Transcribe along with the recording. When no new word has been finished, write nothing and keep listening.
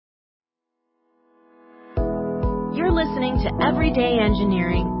listening to Everyday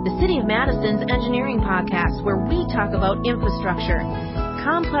Engineering, the City of Madison's engineering podcast where we talk about infrastructure,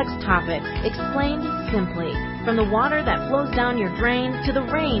 complex topics explained simply, from the water that flows down your drain to the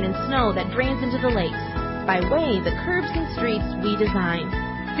rain and snow that drains into the lakes. By way, the curbs and streets we design.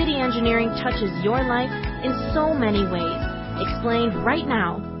 City engineering touches your life in so many ways. Explained right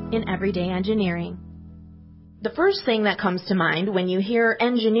now in Everyday Engineering. The first thing that comes to mind when you hear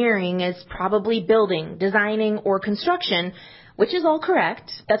engineering is probably building, designing, or construction, which is all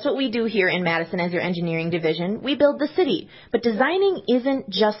correct. That's what we do here in Madison as your engineering division. We build the city. But designing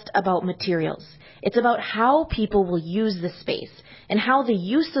isn't just about materials. It's about how people will use the space and how the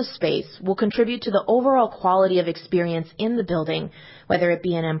use of space will contribute to the overall quality of experience in the building, whether it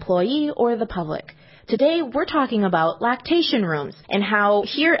be an employee or the public. Today, we're talking about lactation rooms and how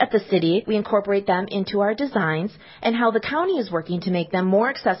here at the city we incorporate them into our designs and how the county is working to make them more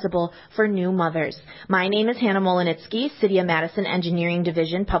accessible for new mothers. My name is Hannah Molinitsky, City of Madison Engineering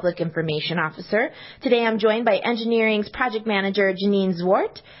Division Public Information Officer. Today, I'm joined by Engineering's Project Manager Janine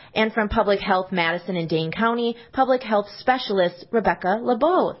Zwart and from Public Health Madison and Dane County, Public Health Specialist Rebecca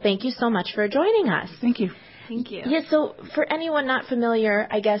LeBeau. Thank you so much for joining us. Thank you. Thank you. Yeah, so for anyone not familiar,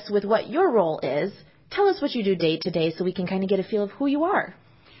 I guess, with what your role is, tell us what you do day to day so we can kind of get a feel of who you are.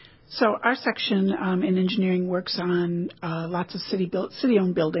 So our section in engineering works on lots of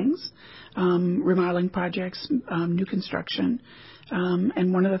city-owned buildings, remodeling projects, new construction.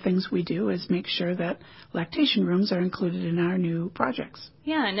 And one of the things we do is make sure that lactation rooms are included in our new projects.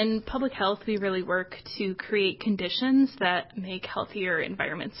 Yeah, and in public health, we really work to create conditions that make healthier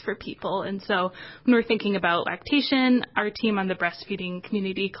environments for people. And so when we're thinking about lactation, our team on the breastfeeding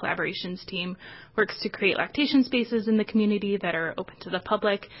community collaborations team works to create lactation spaces in the community that are open to the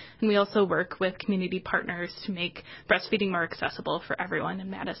public. And we also work with community partners to make breastfeeding more accessible for everyone in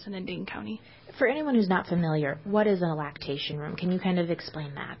Madison and Dane County. For anyone who's not familiar, what is a lactation room? Can you kind of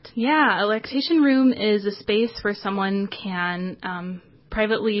explain that? Yeah, a lactation room is a space where someone can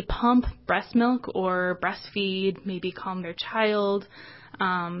privately pump breast milk or breastfeed, maybe calm their child.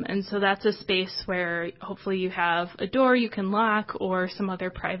 And so that's a space where hopefully you have a door you can lock or some other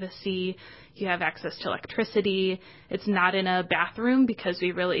privacy. You have access to electricity. It's not in a bathroom because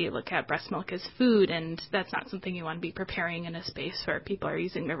we really look at breast milk as food, and that's not something you want to be preparing in a space where people are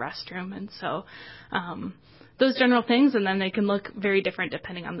using the restroom. And so those general things, and then they can look very different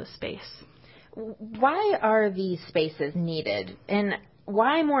depending on the space. Why are these spaces needed? And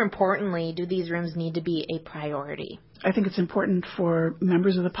why, more importantly, do these rooms need to be a priority? I think it's important for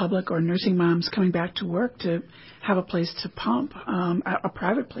members of the public or nursing moms coming back to work to have a place to pump, a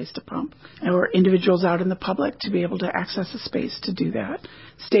private place to pump, or individuals out in the public to be able to access a space to do that.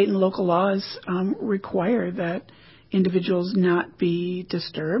 State and local laws require that individuals not be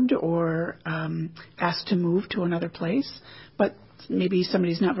disturbed or asked to move to another place, but maybe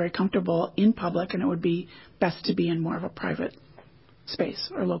somebody's not very comfortable in public and it would be best to be in more of a private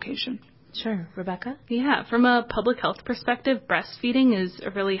space or location. Sure. Rebecca? Yeah, from a public health perspective, breastfeeding is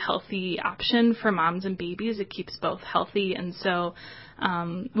a really healthy option for moms and babies. It keeps both healthy. And so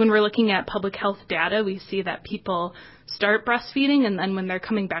when we're looking at public health data, we see that people start breastfeeding, and then when they're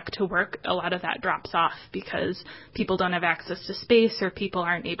coming back to work, a lot of that drops off because people don't have access to space or people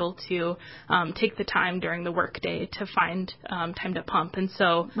aren't able to take the time during the workday to find time to pump. And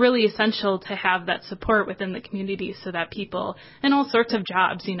so really essential to have that support within the community so that people in all sorts of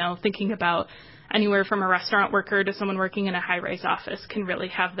jobs, thinking about anywhere from a restaurant worker to someone working in a high-rise office can really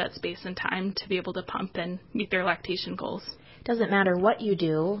have that space and time to be able to pump and meet their lactation goals. Doesn't matter what you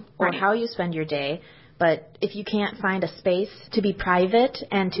do or Right. how you spend your day, but if you can't find a space to be private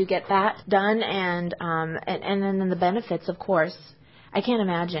and to get that done and then the benefits, of course, I can't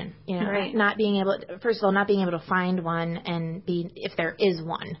imagine, Right. not being able to find one and if there is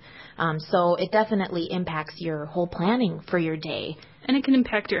one. So it definitely impacts your whole planning for your day. And it can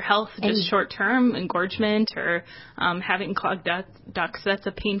impact your health, just short-term engorgement or having clogged ducts. That's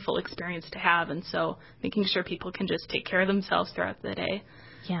a painful experience to have. And so making sure people can just take care of themselves throughout the day.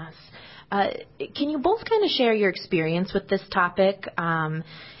 Yes. Can you both kind of share your experience with this topic,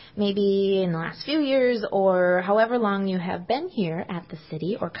 maybe in the last few years or however long you have been here at the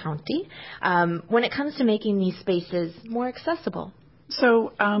city or county, when it comes to making these spaces more accessible?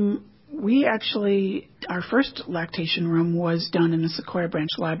 So we actually, our first lactation room was done in the Sequoia Branch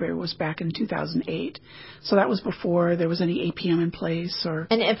Library, was back in 2008. So that was before there was any APM in place.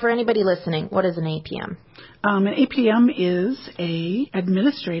 And for anybody listening, what is an APM? An APM is a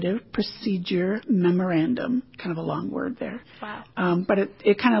Administrative Procedure Memorandum, kind of a long word there. Wow. But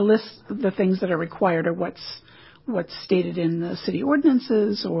it kind of lists the things that are required or what's what's stated in the city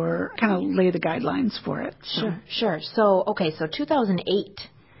ordinances or kind of lay the guidelines for it. So. Sure. So 2008,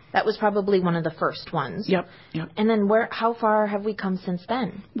 that was probably one of the first ones. Yep. And then how far have we come since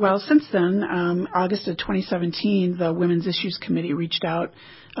then? Well, since then, August of 2017, the Women's Issues Committee reached out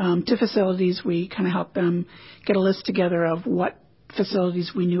to facilities. We kind of helped them get a list together of what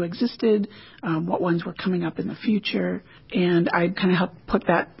facilities we knew existed, what ones were coming up in the future, and I kind of helped put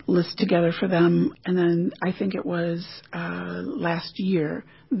that list together for them. And then I think it was last year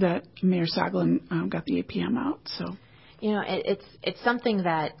that Mayor Soglin got the APM out. So, it's something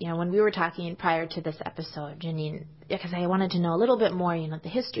that when we were talking prior to this episode, Janine, because I wanted to know a little bit more, the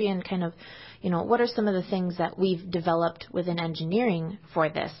history and kind of, what are some of the things that we've developed within engineering for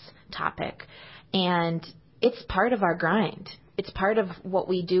this topic, and it's part of our grind. It's part of what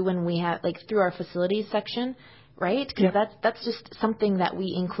we do when we have, through our facilities section, right? Because that's just something that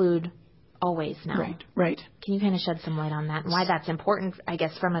we include always now. Right. Can you kind of shed some light on that and why that's important, I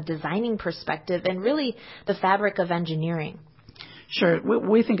guess, from a designing perspective and really the fabric of engineering? Sure.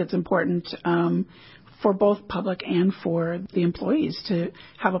 We think it's important for both public and for the employees to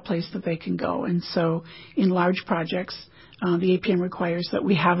have a place that they can go. And so in large projects, the APM requires that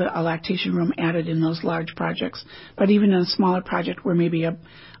we have a lactation room added in those large projects. But even in a smaller project where maybe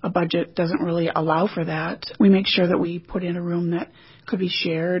a budget doesn't really allow for that, we make sure that we put in a room that could be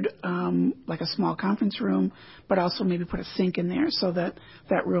shared, like a small conference room, but also maybe put a sink in there so that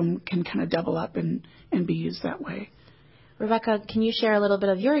that room can kind of double up and be used that way. Rebecca, can you share a little bit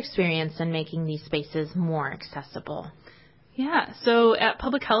of your experience in making these spaces more accessible? Yeah, so at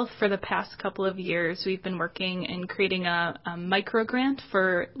Public Health for the past couple of years, we've been working in creating a micro grant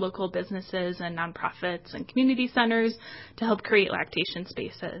for local businesses and nonprofits and community centers to help create lactation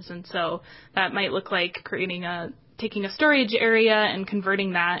spaces. And so that might look like taking a storage area and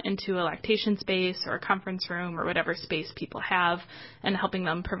converting that into a lactation space or a conference room or whatever space people have and helping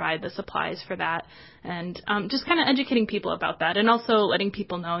them provide the supplies for that and just kind of educating people about that and also letting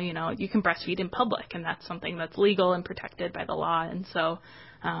people know, you can breastfeed in public and that's something that's legal and protected by the law. And so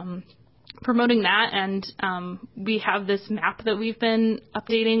promoting that, and we have this map that we've been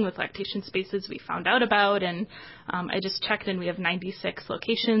updating with lactation spaces we found out about, and I just checked and we have 96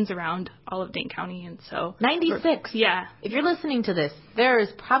 locations around all of Dane County, and so 96. Yeah. If you're listening to this, there is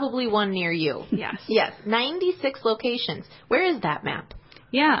probably one near you. Yes. Yes, 96 locations. Where is that map?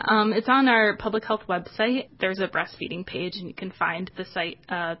 Yeah, it's on our public health website. There's a breastfeeding page, and you can find the site,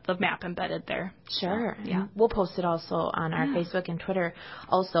 the map embedded there. Sure. So, yeah. We'll post it also on our Facebook and Twitter.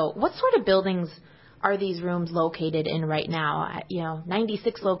 Also, what sort of buildings are these rooms located in right now?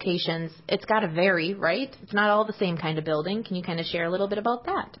 96 locations. It's got to vary, right? It's not all the same kind of building. Can you kind of share a little bit about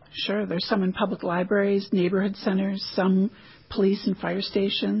that? Sure. There's some in public libraries, neighborhood centers, some police and fire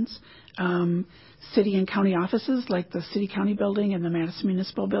stations, city and county offices like the City County Building and the Madison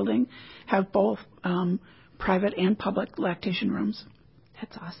Municipal Building have both private and public lactation rooms.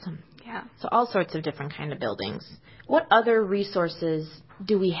 That's awesome. Yeah. So all sorts of different kind of buildings. What other resources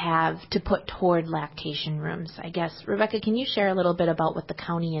do we have to put toward lactation rooms? I guess, Rebecca, can you share a little bit about what the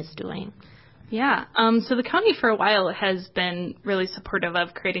county is doing? Yeah. So the county for a while has been really supportive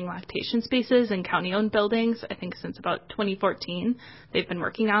of creating lactation spaces in county-owned buildings. I think since about 2014, they've been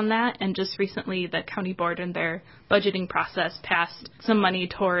working on that. And just recently, the county board in their budgeting process passed some money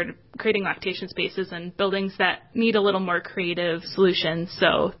toward creating lactation spaces in buildings that need a little more creative solutions.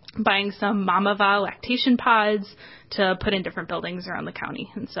 So buying some Mamava lactation pods to put in different buildings around the county.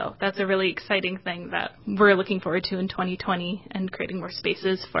 And so that's a really exciting thing that we're looking forward to in 2020 and creating more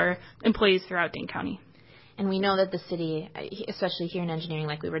spaces for employees throughout Dane County. And we know that the city, especially here in engineering,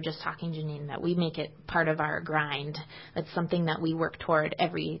 like we were just talking, Janine, that we make it part of our grind. It's something that we work toward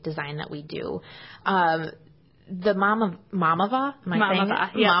every design that we do. The Mamava? Am I saying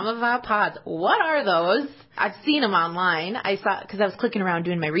it? Yeah. Mamava pods. What are those? I've seen them online. I saw, because I was clicking around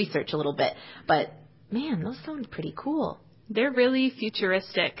doing my research a little bit, but man, those sound pretty cool. They're really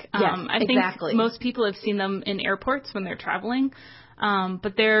futuristic. Yes, I exactly. think most people have seen them in airports when they're traveling.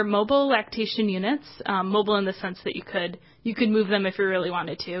 But they're mobile lactation units, mobile in the sense that you could move them if you really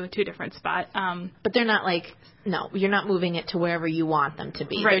wanted to a different spot. But they're not like, no, you're not moving it to wherever you want them to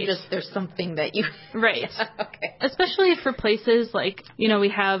be. Right. There's something that you... Right. Yeah, okay. Especially for places like, we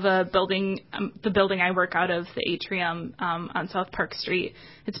have a building, the building I work out of, the atrium on South Park Street.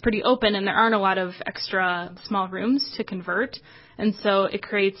 It's pretty open and there aren't a lot of extra small rooms to convert. And so it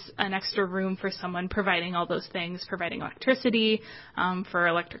creates an extra room for someone providing all those things, providing electricity for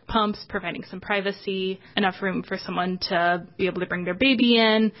electric pumps, providing some privacy, enough room for someone to to be able to bring their baby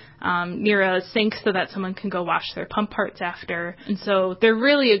in near a sink so that someone can go wash their pump parts after. And so they're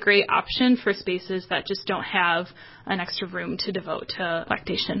really a great option for spaces that just don't have an extra room to devote to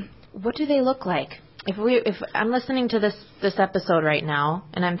lactation. What do they look like? If I'm listening to this episode right now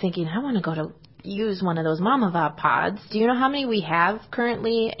and I'm thinking, I want to go to use one of those Mama pods, do you know how many we have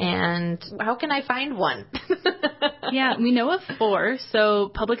currently, and how can I find one? Yeah, we know of 4. So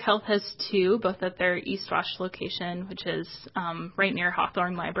Public Health has 2, both at their East Wash location, which is right near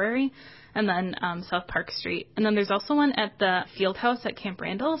Hawthorne Library, and then South Park Street. And then there's also one at the Field House at Camp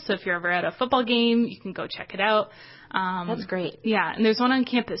Randall. So if you're ever at a football game, you can go check it out. That's great. Yeah, and there's one on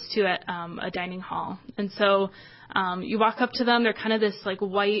campus, too, at a dining hall. And so you walk up to them. They're kind of this, like,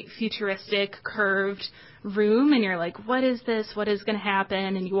 white, futuristic, curved room, and you're like, what is this? What is going to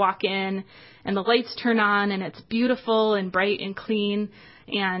happen? And you walk in, and the lights turn on, and it's beautiful and bright and clean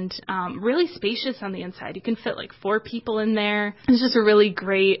and really spacious on the inside. You can fit, like, 4 people in there. It's just a really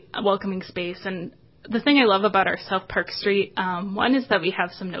great, welcoming space. And the thing I love about our South Park Street, one is that we have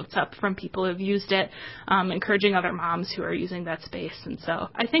some notes up from people who have used it, encouraging other moms who are using that space. And so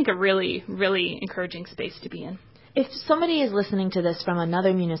I think a really, really encouraging space to be in. If somebody is listening to this from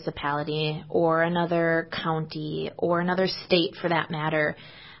another municipality or another county or another state for that matter,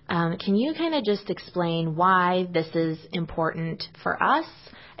 can you kind of just explain why this is important for us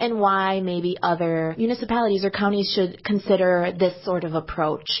and why maybe other municipalities or counties should consider this sort of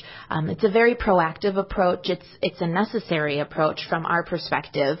approach? It's a very proactive approach. It's a necessary approach from our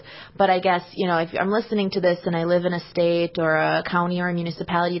perspective. But I guess, if I'm listening to this and I live in a state or a county or a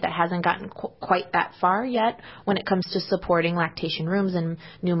municipality that hasn't gotten quite that far yet when it comes to supporting lactation rooms and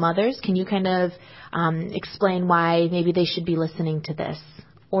new mothers, can you kind of explain why maybe they should be listening to this?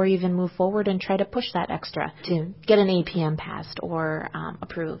 Or even move forward and try to push that extra to get an APM passed or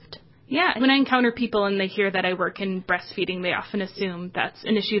approved. Yeah, when I encounter people and they hear that I work in breastfeeding, they often assume that's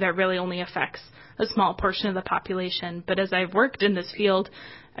an issue that really only affects a small portion of the population. But as I've worked in this field,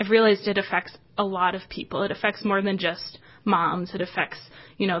 I've realized it affects a lot of people. It affects more than just moms. It affects,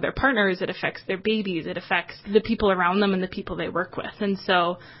 their partners. It affects their babies. It affects the people around them and the people they work with. And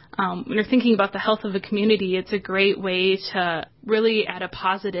so when you're thinking about the health of a community, it's a great way to really add a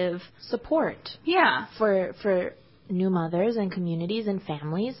positive support. Yeah. For new mothers and communities and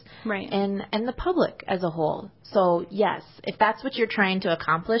families. Right. And the public as a whole. So yes, if that's what you're trying to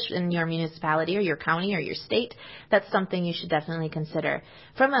accomplish in your municipality or your county or your state, that's something you should definitely consider.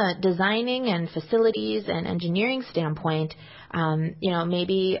 From a designing and facilities and engineering standpoint,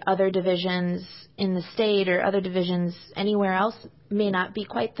 maybe other divisions in the state or other divisions anywhere else may not be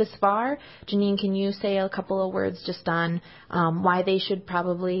quite this far. Janine, can you say a couple of words just on why they should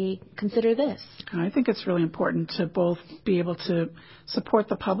probably consider this? I think it's really important to both be able to support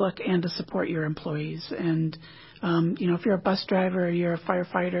the public and to support your employees. And, if you're a bus driver, you're a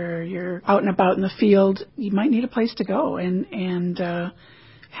firefighter, you're out and about in the field, you might need a place to go. And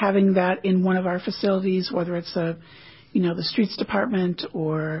having that in one of our facilities, whether it's the streets department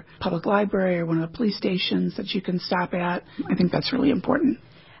or public library or one of the police stations that you can stop at, I think that's really important.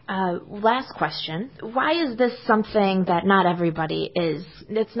 Last question. Why is this something that not everybody is?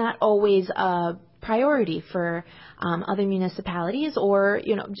 It's not always a priority for other municipalities or,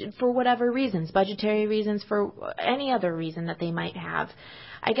 for whatever reasons, budgetary reasons, for any other reason that they might have.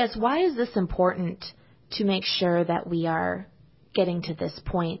 I guess, why is this important to make sure that we are getting to this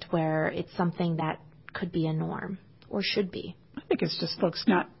point where it's something that could be a norm or should be? I think it's just folks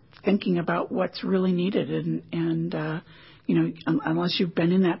not thinking about what's really needed and unless you've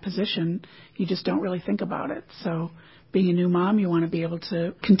been in that position, you just don't really think about it. So being a new mom, you want to be able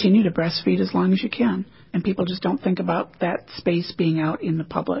to continue to breastfeed as long as you can. And people just don't think about that space being out in the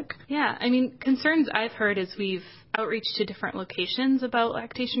public. Yeah, concerns I've heard as we've outreached to different locations about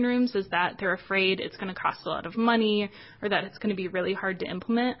lactation rooms is that they're afraid it's going to cost a lot of money or that it's going to be really hard to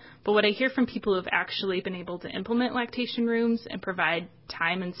implement. But what I hear from people who have actually been able to implement lactation rooms and provide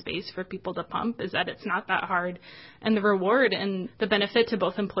time and space for people to pump is that it's not that hard. And the reward and the benefit to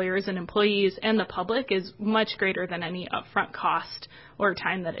both employers and employees and the public is much greater than any upfront cost or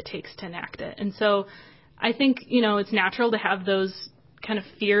time that it takes to enact it. And so I think, it's natural to have those kind of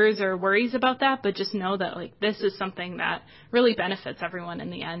fears or worries about that, but just know that this is something that really benefits everyone in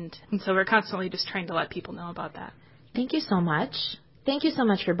the end. And so we're constantly just trying to let people know about that. Thank you so much. Thank you so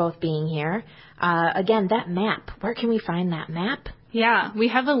much for both being here. Again, that map, where can we find that map? Yeah, we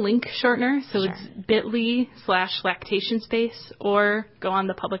have a link shortener, so Sure. It's bit.ly/lactation space, or go on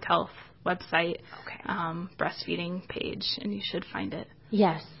the public health website, breastfeeding page, and you should find it.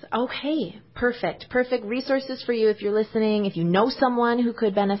 Yes. Okay. Perfect. Perfect resources for you if you're listening. If you know someone who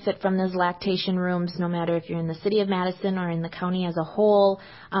could benefit from those lactation rooms, no matter if you're in the city of Madison or in the county as a whole.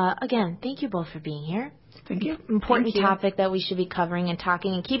 Again, thank you both for being here. Thank you. Important topic that we should be covering and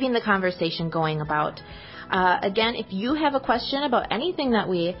talking and keeping the conversation going about. Again, if you have a question about anything that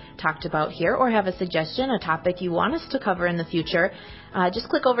we talked about here or have a suggestion, a topic you want us to cover in the future, just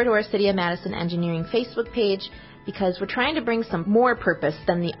click over to our City of Madison Engineering Facebook page, because we're trying to bring some more purpose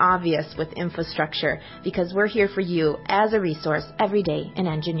than the obvious with infrastructure, because we're here for you as a resource every day in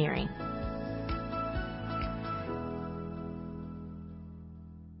engineering.